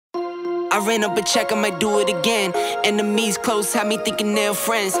I ran up a check, I might do it again. Enemies close, had me thinking they're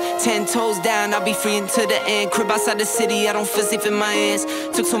friends. 10 toes down, I'll be free until the end. Crib outside the city, I don't feel safe in my hands.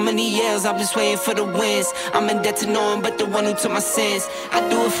 Took so many years, I'm just waiting for the wins. I'm in debt to no one but the one who took my sins. I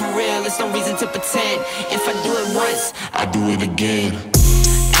do it for real, there's no reason to pretend. If I do it once, I do it again.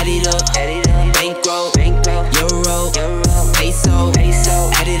 Add it up, bankroll, euro, peso,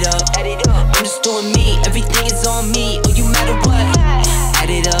 add it up. I'm just doing me, everything is on me. Oh, you matter what? Add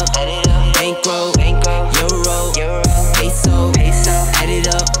it up, bankroll, euro, peso, add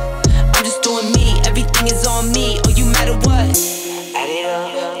it up. I'm just doing me, everything is on me. Oh, you matter what? Add it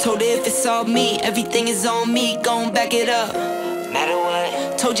up. Told her if it's all me, everything is on me. Gon' back it up. Matter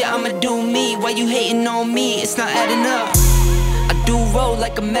what? Told you I'ma do me. Why you hating on me? It's not adding up. I do roll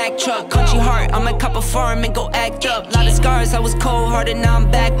like a Mack truck. Country heart, I might cop a farm and go act up. Lot of scars, I was cold-hearted, now I'm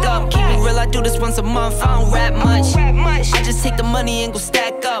backed up. Keep it real, I do this once a month, I don't rap much. I just take the money and go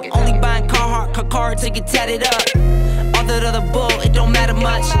stack up. Only buying car till you tatted up. All that other bull, it don't matter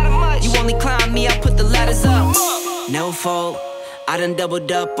much. You only climb me, I put the ladders up. No fault, I done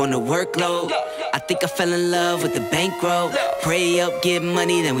doubled up on the workload. I think I fell in love with the bankroll. Pray up, get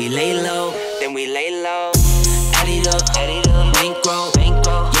money, then we lay low. Add it up, bankroll,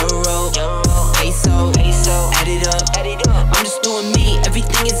 euro, peso, add it up. I'm just doing me,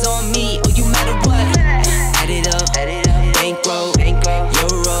 everything is on me. Oh, you matter what? Add it up, bankroll,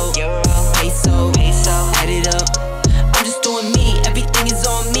 euro, peso, add it up. I'm just doing me, everything is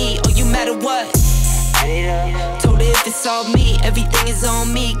on me. Oh, you matter what? Add it up. Told her if it's all me, everything is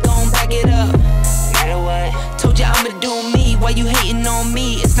on me. Gon' back it up. Matter what? Told you I'ma do me. Why you hating on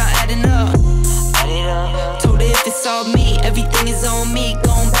me?